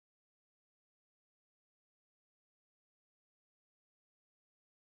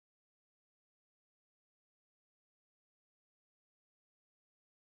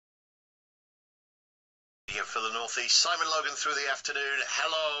for the North East. Simon Logan through the afternoon.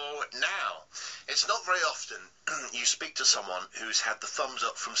 Hello. Now, it's not very often you speak to someone who's had the thumbs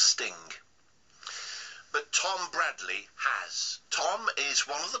up from Sting. But Tom Bradley has. Tom is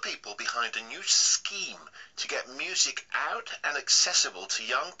one of the people behind a new scheme to get music out and accessible to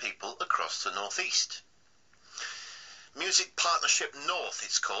young people across the North East. Music Partnership North,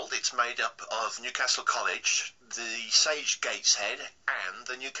 it's called. It's made up of Newcastle College, the Sage Gateshead, and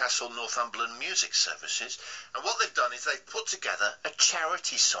the Newcastle Northumberland Music Services. And what they've done is they've put together a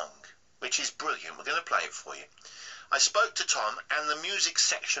charity song, which is brilliant. We're going to play it for you. I spoke to Tom and the music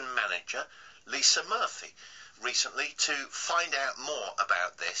section manager, Lisa Murphy, recently to find out more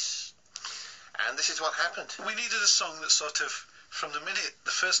about this. And this is what happened. We needed a song that sort of, from the minute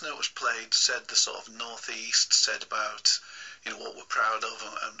the first note was played, said the sort of northeast, said about, you know, what we're proud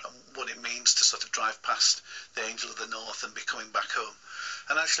of and what it means to sort of drive past the Angel of the North and be coming back home.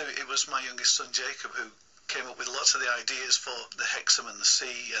 And actually it was my youngest son Jacob who came up with lots of the ideas for the Hexham and the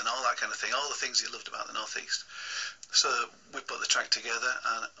sea and all that kind of thing, all the things he loved about the northeast. So we put the track together,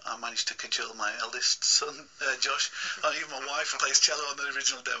 and I managed to cajole my eldest son, Josh, and even my wife plays cello on the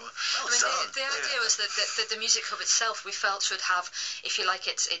original demo. The idea was that the music hub itself, we felt, should have, if you like,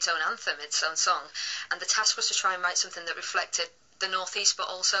 its own anthem, its own song, and the task was to try and write something that reflected the northeast, but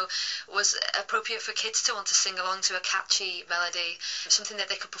also was appropriate for kids to want to sing along to a catchy melody, something that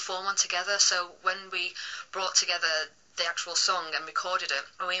they could perform on together. So when we brought together the actual song and recorded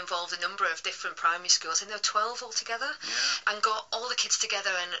it, we involved a number of different primary schools, I think there were 12 altogether, and got all the kids together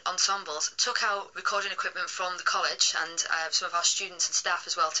in ensembles, took out recording equipment from the college and some of our students and staff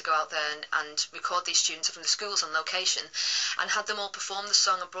as well to go out there and record these students from the schools on location, and had them all perform the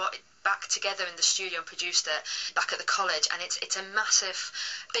song and brought it back together in the studio and produced it back at the college. And it's a massive,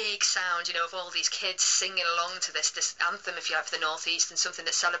 big sound, you know, of all these kids singing along to this anthem, if you like, for the North East, and something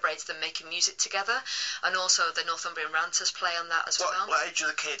that celebrates them making music together. And also the Northumbrian Ranters play on that as well. What age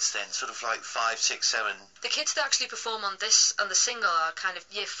are the kids then? Sort of like 5, 6, 7? The kids that actually perform on the single are kind of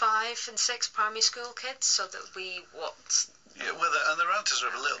year 5 and 6 primary school kids, so that Yeah, well, and the Ranters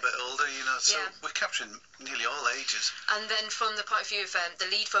are a little bit older, you know, so we're capturing nearly all ages. And then from the point of view of the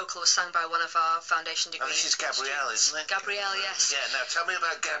lead vocal was sung by one of our foundation degree this is Gabrielle, students. Isn't it? Gabrielle, yes. Yeah, now tell me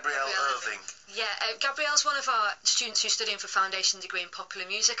about Gabrielle Irving. Yeah, Gabrielle's one of our students who's studying for foundation degree in popular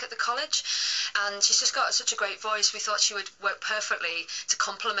music at the college, and she's just got such a great voice. We thought she would work perfectly to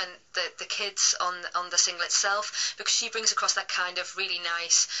complement the kids on the single itself, because she brings across that kind of really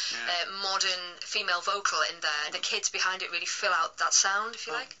nice modern female vocal in there. The kids behind it really fill out that sound, if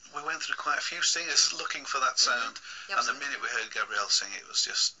you like. We went through quite a few singers looking for that sound, and the minute we heard Gabrielle sing, it was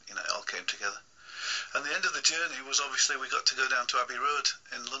just, you know, it all came together. And the end of the journey was obviously we got to go down to Abbey Road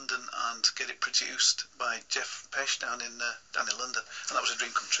in London and get it produced by Jeff Pesh down in London, and that was a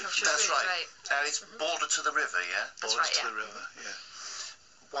dream come true. That's right. And it's border to the river, yeah? Border to the river, yeah.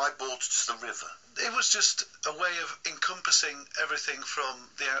 Why border to the river? It was just a way of encompassing everything from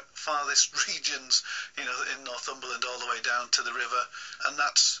the farthest regions, you know, in Northumberland all the way down to the river, and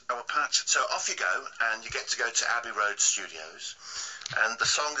that's our patch. So off you go, and you get to go to Abbey Road Studios, and the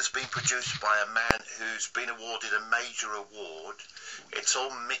song has been produced by a man who's been awarded a major award. It's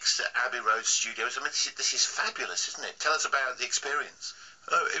all mixed at Abbey Road Studios. I mean, this is fabulous, isn't it? Tell us about the experience.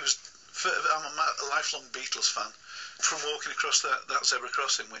 Oh, I'm a lifelong Beatles fan. From walking across that zebra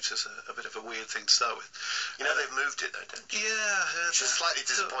crossing, which is a bit of a weird thing to start with. You know, they've moved it though, don't you? Yeah. Which is slightly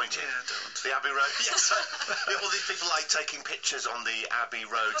disappointing. Don't. The Abbey Road. Yes. All these people like taking pictures on the Abbey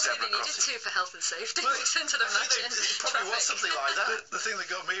Road zebra crossing. They needed to for health and safety. Well, it probably was something like that. The thing that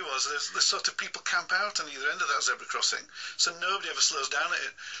got me was there's sort of people camp out on either end of that zebra crossing, so nobody ever slows down at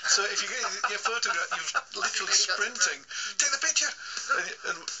it. So if you get your photograph, you're literally sprinting. Take the picture.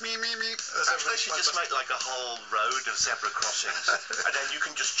 And me. Perhaps they should just make like a whole road of zebra crossings, and then you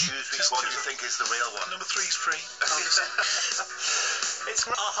can just choose which one you think is the real one. Number 3 is free. It's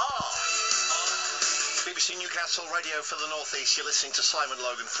Aha! BBC Newcastle Radio for the North East. You're listening to Simon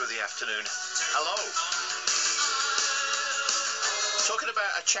Logan through the afternoon. Hello. Talking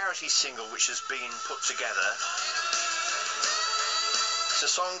about a charity single which has been put together. It's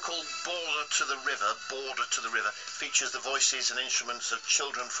a song called Border to the River. Border to the River features the voices and instruments of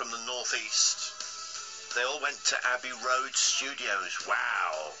children from the North East. They all went to Abbey Road Studios.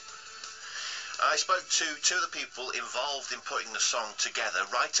 Wow. I spoke to 2 of the people involved in putting the song together,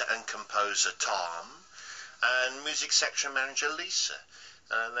 writer and composer Tom, and music section manager Lisa.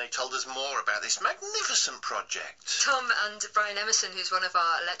 and they told us more about this magnificent project. Tom and Brian Emerson, who's one of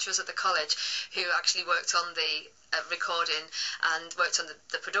our lecturers at the college, who actually worked on the recording and worked on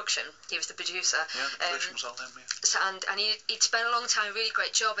the production. He was the producer. Yeah, the production was all him, yeah. So, and he'd spent a long time, really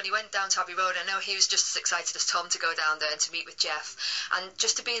great job, and he went down to Abbey Road. I know he was just as excited as Tom to go down there and to meet with Jeff. And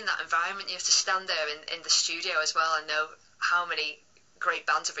just to be in that environment, you have to stand there in the studio as well and know how many great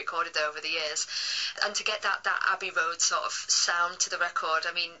bands have recorded there over the years, and to get that Abbey Road sort of sound to the record.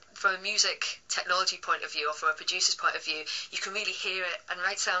 I mean, from a music technology point of view, or from a producer's point of view, you can really hear it, and it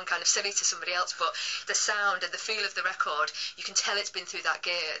might sound kind of silly to somebody else, but the sound and the feel of the record, you can tell it's been through that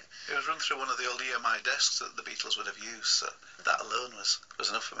gear. It was run through one of the old EMI desks that the Beatles would have used, so that alone was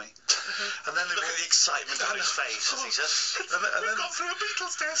enough for me. And then look at the excitement on his face as he said, "We've gone through a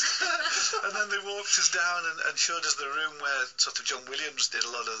Beatles desk." And then they walked us down and showed us the room where sort of John Williams did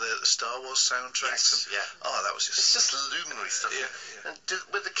a lot of the Star Wars soundtracks. Yes, yeah. Oh, that was just... It's just luminary stuff. Yeah. And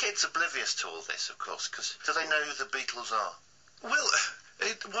were the kids oblivious to all this, of course? Because do they know who the Beatles are? Well,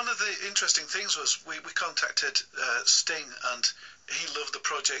 one of the interesting things was we contacted Sting, and he loved the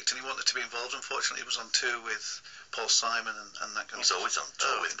project and he wanted to be involved. Unfortunately, he was on tour with Paul Simon and that kind of stuff. He's always on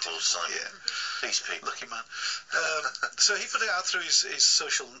tour with Paul Simon. Yeah. These people. Lucky man. So he put it out through his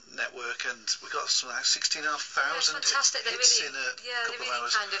social network, and we got something like 16,500 fantastic. hits They really, in a couple of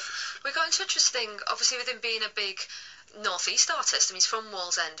hours. We got in touch with Sting, obviously with him being a big North East artist. I mean, he's from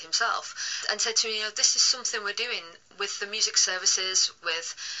Wallsend himself, and said to me, this is something we're doing with the music services,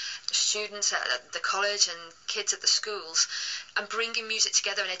 with students at the college and kids at the schools, and bringing music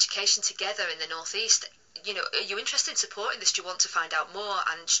together and education together in the North East. Are you interested in supporting this? Do you want to find out more?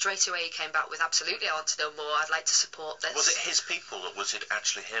 And straight away he came back with, absolutely, I want to know more. I'd like to support this. Was it his people, or was it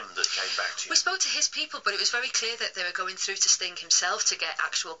actually him that came back to you? We spoke to his people, but it was very clear that they were going through to Sting himself to get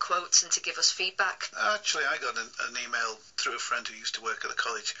actual quotes and to give us feedback. Actually, I got an email through a friend who used to work at the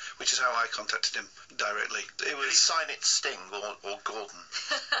college, which is how I contacted him directly. Did he sign it Sting or Gordon?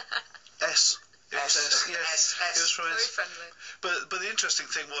 S. Yes. It was from Very friendly. But the interesting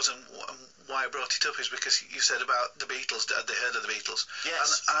thing was, and why I brought it up, is because you said about the Beatles. Had they heard of the Beatles?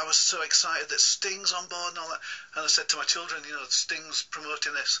 Yes. And I was so excited that Sting's on board and all that. And I said to my children, Sting's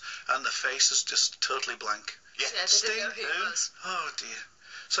promoting this, and the face is just totally blank. Yeah, they Sting, didn't know who it was. Oh dear.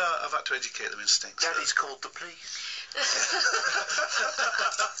 So I've had to educate them in Sting. Daddy's called the police.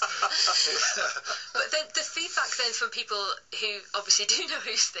 But the feedback then from people who obviously do know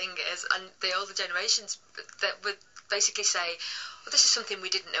who Sting is, and the older generations that would basically say, well, this is something we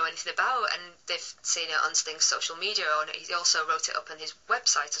didn't know anything about, and they've seen it on Sting's social media, and he also wrote it up on his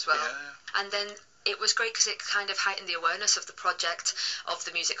website as well. Yeah. And then it was great because it kind of heightened the awareness of the project, of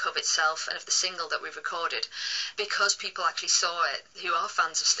the Music Hub itself, and of the single that we've recorded, because people actually saw it who are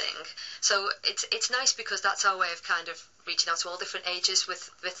fans of Sting. So it's nice because that's our way of kind of reaching out to all different ages with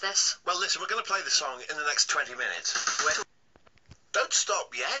this. Well, listen, we're going to play the song in the next 20 minutes. Don't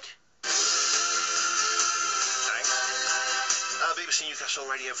stop yet. BBC Newcastle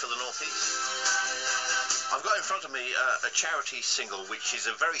Radio for the North East. I've got in front of me a charity single, which is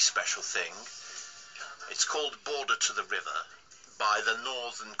a very special thing. It's called Border to the River by the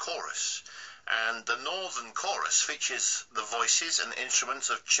Northern Chorus. And the Northern Chorus features the voices and instruments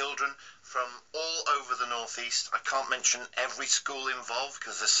of children from all over the North East. I can't mention every school involved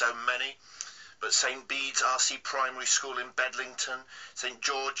because there's so many. But St Bede's RC Primary School in Bedlington, St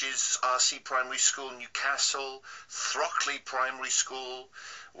George's RC Primary School Newcastle, Throckley Primary School,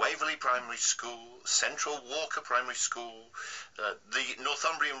 Waverley Primary School, Central Walker Primary School, the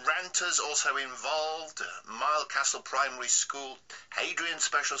Northumbrian Ranters also involved, Milecastle Primary School, Hadrian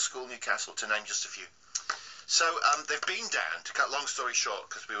Special School Newcastle, to name just a few. So they've been down, to cut long story short,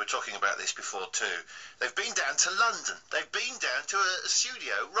 because we were talking about this before too, they've been down to London. They've been down to a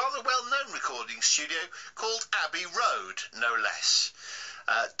studio, rather well-known recording studio, called Abbey Road, no less.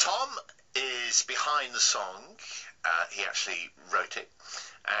 Tom is behind the song. He actually wrote it.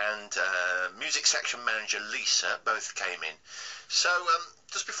 And music section manager Lisa both came in. So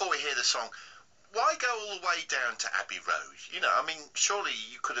just before we hear the song, why go all the way down to Abbey Road? Surely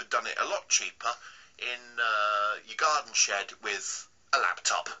you could have done it a lot cheaper in your garden shed with a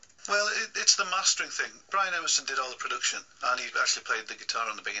laptop. Well, it's the mastering thing. Brian Emerson did all the production, and he actually played the guitar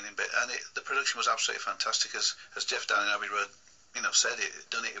on the beginning bit, and the production was absolutely fantastic, as Jeff down in Abbey Road, said it,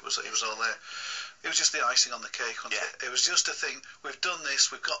 done it. It was all there. It was just the icing on the cake. It was just a thing. We've done this.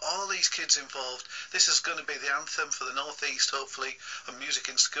 We've got all these kids involved. This is going to be the anthem for the North East, hopefully, of music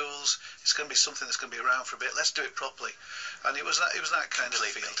in schools. It's going to be something that's going to be around for a bit. Let's do it properly. And it was that kind of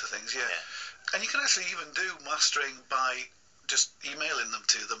feel to things. Yeah. And you can actually even do mastering by just emailing them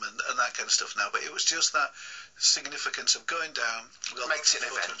to them and that kind of stuff now. But it was just that significance of going down. Makes it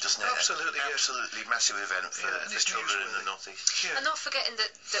an event, doesn't it? Absolutely, yeah. Absolutely massive event for children in the North East. Yeah. And not forgetting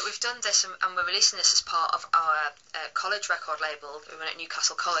that we've done this and we're releasing this as part of our college record label. We run at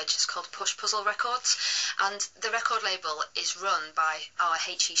Newcastle College. It's called Push Puzzle Records, and the record label is run by our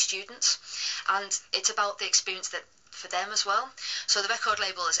HE students, and it's about the experience that for them as well. So the record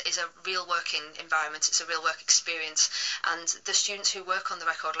label is a real working environment, it's a real work experience, and the students who work on the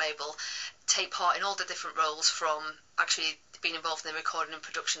record label take part in all the different roles, from actually being involved in the recording and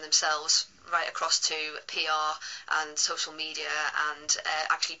production themselves, right across to PR and social media, and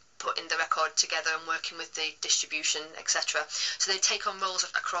actually putting the record together and working with the distribution, etc. So they take on roles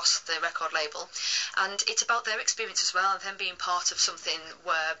across the record label, and it's about their experience as well, and them being part of something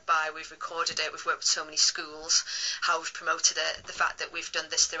whereby we've recorded it, we've worked with so many schools, how we've promoted it, the fact that we've done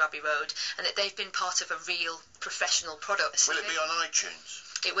this through Abbey Road, and that they've been part of a real professional product. Will it be on iTunes?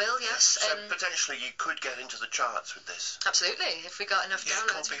 It will, yes. So potentially you could get into the charts with this. Absolutely, if we got enough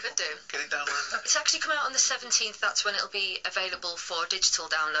downloads, we could do. Get it downloaded. It's actually come out on the 17th, that's when it'll be available for digital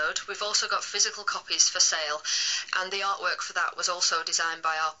download. We've also got physical copies for sale, and the artwork for that was also designed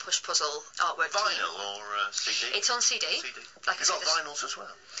by our Push Puzzle artwork team. Vinyl or CD? It's on CD. Like You've got vinyls as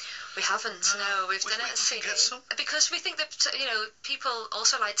well? We haven't, no. We've done it as CD. Because we think that, people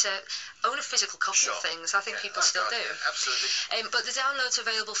also like to own a physical copy of things. I think people still do. Yeah, absolutely. But the download's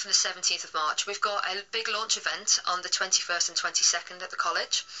available from the 17th of March. We've got a big launch event on the 21st and 22nd at the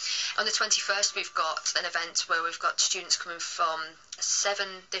college. On the 21st, we've got an event where we've got students coming from 7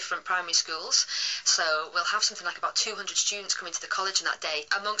 different primary schools. So we'll have something like about 200 students coming to the college on that day,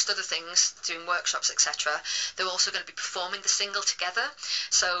 amongst other things, doing workshops, etc. They're also going to be performing the single together.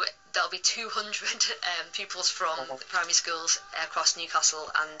 So there'll be 200 pupils from the primary schools across Newcastle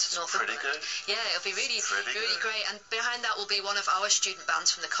and Northumberland. Pretty good. Yeah, it'll be really great. And behind that will be one of our student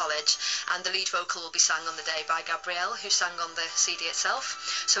bands from the college, and the lead vocal will be sang on the day by Gabrielle, who sang on the CD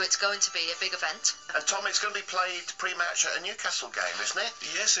itself. So it's going to be a big event. And Tom, it's going to be played pre-match at a Newcastle game, isn't it?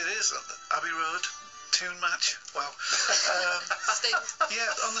 Yes, it is. Abbey Road. Tune match. Wow.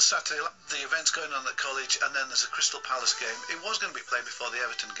 Yeah, on the Saturday, the event's going on at college, and then there's a Crystal Palace game. It was going to be played before the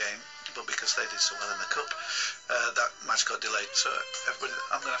Everton game, but because they did so well in the Cup, that match got delayed. So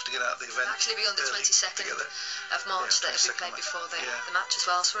I'm going to have to get out of the event. It'll actually be on the 22nd of March that it'll be played before the match as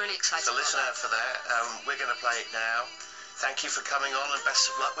well. So we're really excited. So listen out for that. We're going to play it now. Thank you for coming on, and best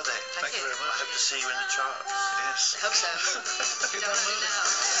of luck with it. Thank you very much. I hope to see you in the charts. Yes. I hope so. Download it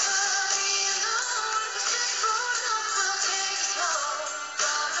now.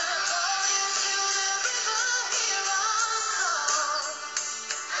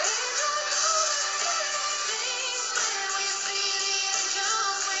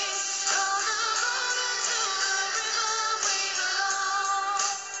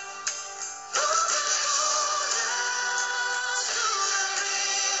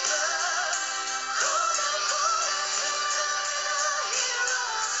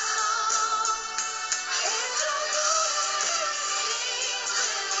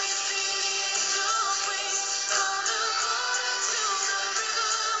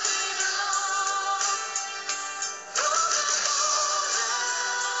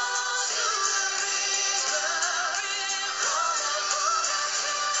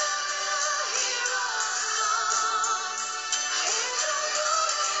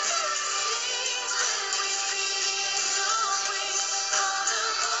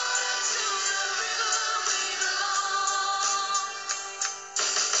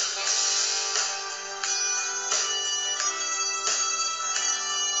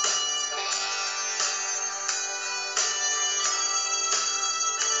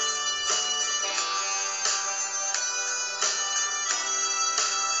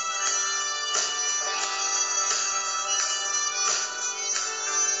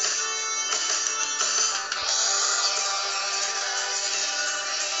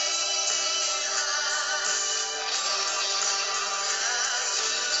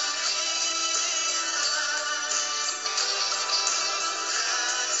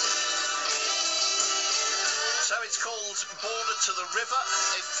 Border to the River.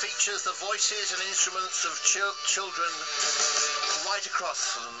 It features the voices and instruments of children right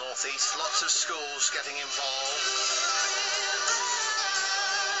across the North East. Lots of schools getting involved.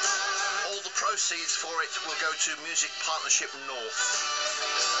 All the proceeds for it will go to Music Partnership North,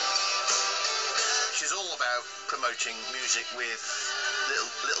 which is all about promoting music with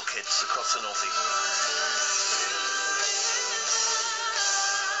little kids across the North East.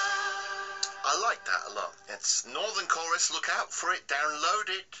 I like that a lot. It's Northern Chorus. Look out for it. Download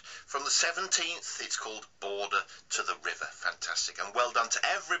it from the 17th. It's called Border to the River. Fantastic. And well done to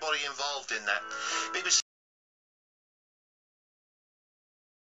everybody involved in that. BBC